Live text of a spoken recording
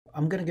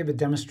I'm going to give a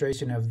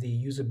demonstration of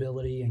the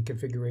usability and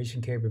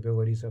configuration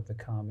capabilities of the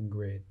common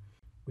grid,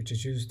 which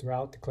is used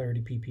throughout the Clarity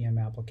PPM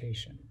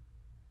application.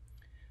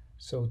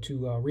 So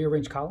to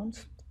rearrange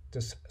columns,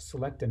 just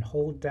select and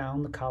hold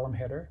down the column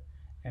header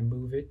and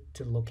move it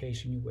to the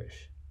location you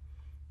wish.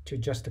 To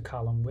adjust the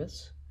column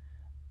widths,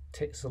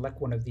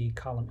 select one of the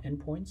column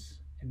endpoints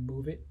and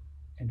move it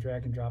and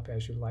drag and drop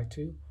as you'd like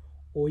to,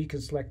 or you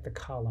can select the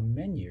column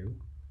menu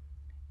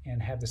and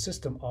have the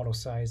system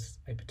auto-size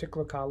a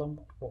particular column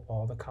or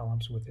all the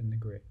columns within the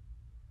grid.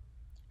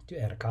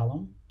 To add a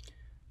column,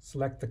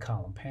 select the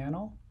column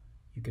panel.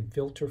 You can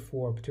filter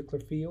for a particular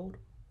field,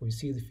 or you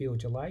see the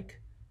field you like,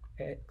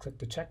 click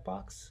the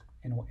checkbox,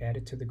 and it will add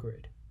it to the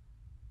grid.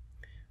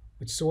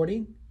 With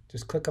sorting,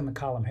 just click on the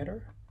column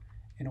header,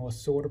 and it will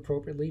sort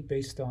appropriately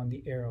based on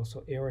the arrow.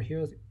 So arrow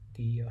here,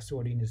 the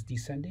sorting is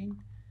descending,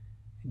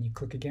 and you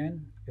click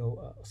again,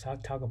 it'll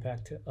toggle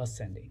back to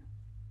ascending.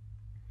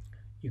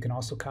 You can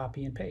also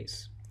copy and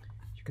paste.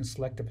 You can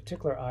select a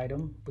particular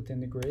item within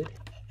the grid,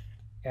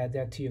 add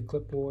that to your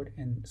clipboard,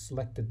 and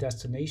select the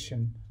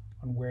destination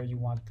on where you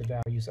want the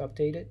values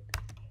updated,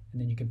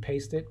 and then you can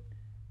paste it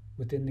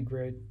within the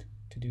grid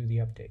to do the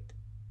update.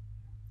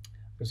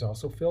 There's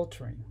also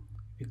filtering.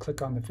 If you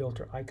click on the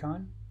filter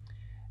icon,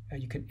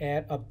 you can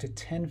add up to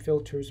 10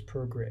 filters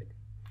per grid.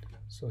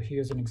 So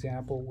here's an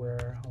example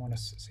where I want to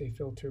say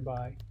filter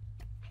by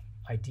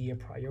idea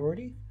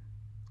priority.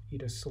 You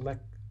just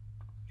select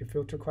your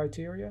filter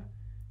criteria,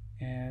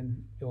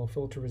 and it will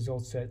filter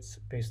result sets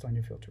based on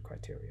your filter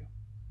criteria.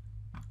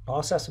 I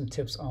also have some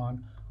tips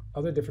on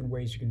other different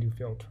ways you can do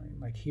filtering.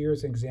 Like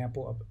here's an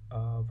example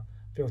of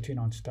filtering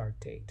on start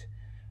date.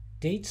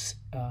 Dates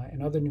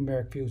and other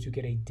numeric fields, you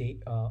get a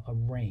date, a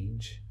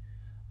range.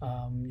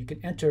 You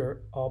can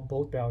enter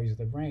both values of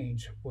the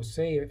range. Or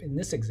say in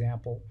this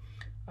example,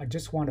 I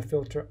just want to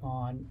filter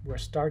on where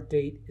start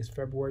date is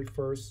February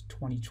 1st,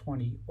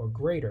 2020 or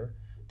greater.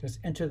 Just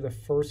enter the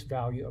first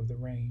value of the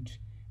range,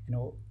 and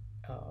it'll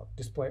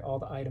display all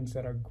the items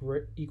that are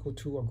equal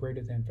to or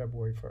greater than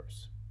February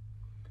 1st.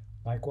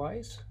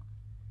 Likewise,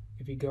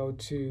 if you go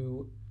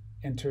to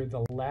enter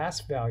the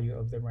last value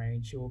of the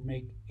range, it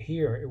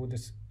will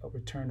just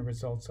return the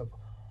results of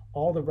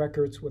all the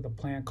records with a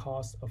planned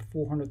cost of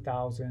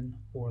 $400,000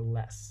 or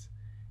less,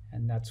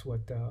 and that's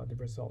what the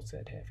results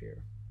that have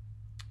here.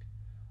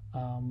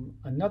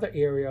 Another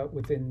area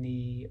within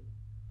the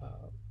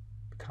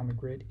common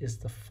grid is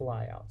the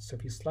flyout. So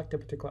if you select a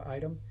particular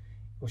item,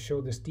 it will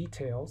show this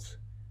details.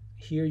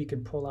 Here you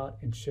can pull out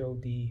and show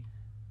the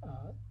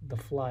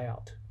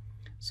flyout.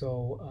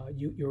 So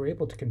you're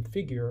able to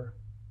configure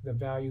the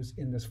values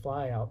in this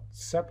flyout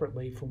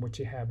separately from what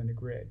you have in the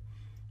grid.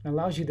 It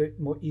allows you to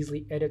more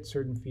easily edit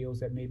certain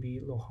fields that may be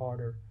a little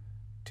harder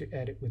to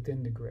edit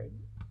within the grid.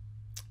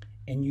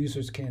 And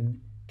users can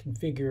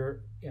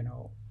configure,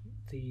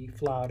 the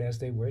flyout as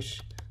they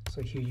wish.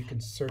 So here you can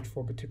search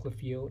for a particular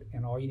field,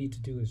 and all you need to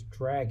do is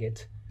drag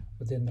it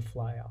within the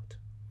flyout.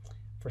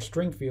 For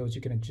string fields,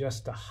 you can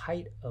adjust the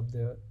height of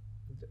the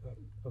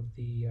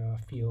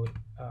field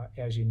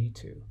as you need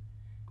to.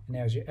 And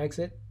as you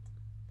exit,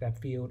 that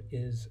field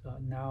is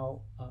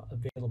now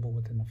available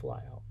within the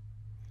flyout.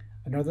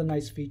 Another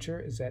nice feature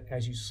is that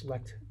as you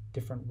select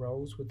different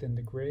rows within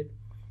the grid,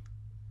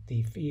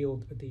 the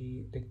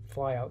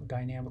flyout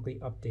dynamically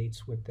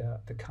updates with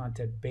the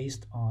content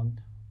based on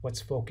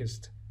what's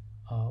focused,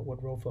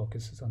 what row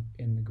focuses on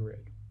in the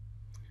grid.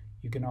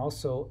 You can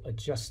also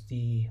adjust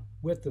the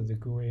width of the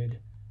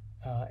grid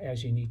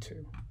as you need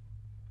to.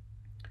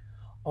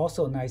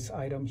 Also, a nice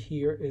item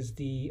here is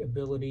the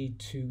ability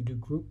to do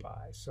group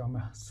by. So I'm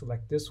going to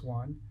select this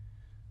one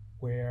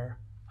where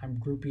I'm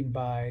grouping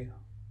by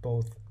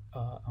both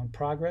on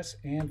progress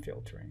and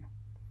filtering.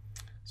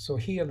 So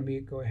here, let me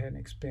go ahead and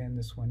expand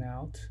this one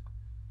out,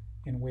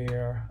 and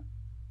where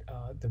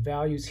the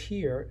values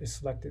here is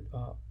selected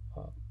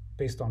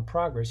based on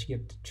progress, you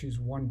get to choose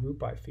one group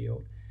by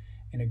field,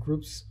 and it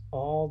groups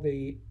all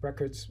the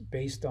records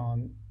based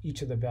on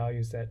each of the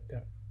values that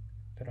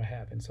I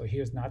have. And so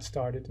here's not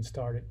started and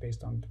started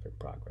based on the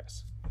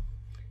progress.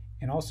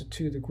 And also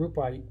too, the group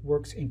by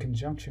works in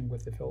conjunction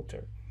with the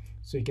filter.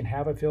 So you can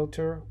have a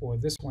filter, or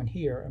this one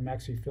here, I'm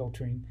actually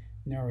filtering,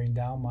 narrowing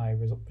down my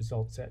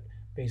result set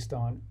based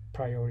on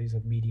priorities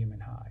of medium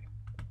and high.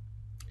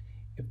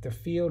 If the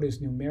field is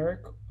numeric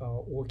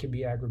or can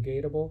be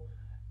aggregatable,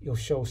 you'll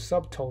show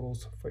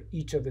subtotals for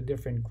each of the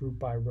different group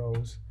by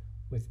rows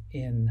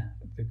within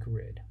the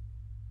grid.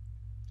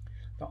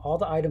 Now, all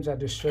the items I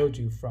just showed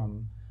you,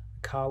 from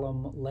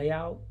column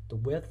layout, the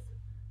width,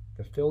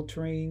 the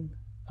filtering,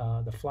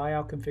 the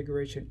flyout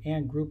configuration,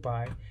 and group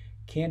by,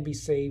 can be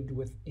saved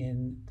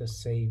within the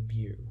Save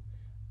view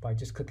by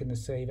just clicking the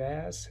Save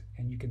As,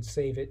 and you can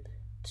save it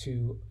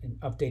to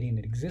updating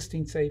an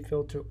existing save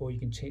filter, or you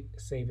can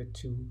save it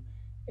to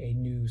a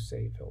new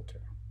save filter.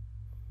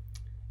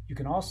 You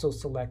can also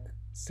select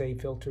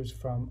save filters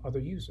from other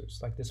users,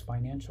 like this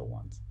financial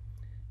ones.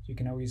 You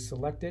can always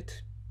select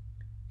it,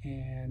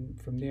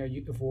 and from there, if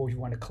you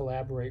want to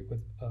collaborate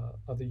with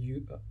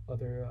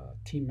other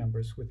team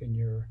members within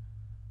your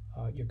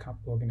your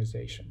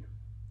organization.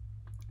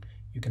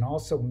 You can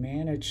also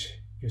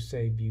manage your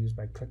saved views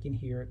by clicking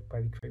here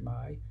by the Create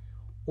My,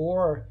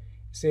 or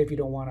say if you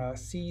don't want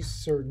to see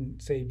certain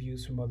saved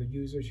views from other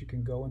users, you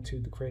can go into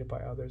the Created by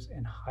Others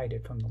and hide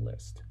it from the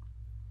list.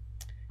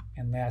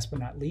 And last but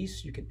not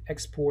least, you can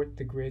export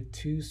the grid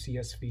to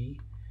CSV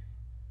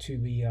to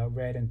be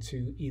read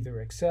into either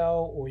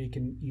Excel, or you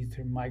can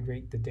either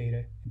migrate the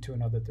data into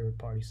another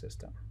third-party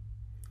system.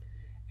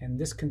 And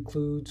this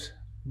concludes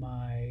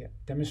my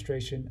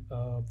demonstration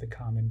of the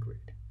Common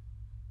Grid.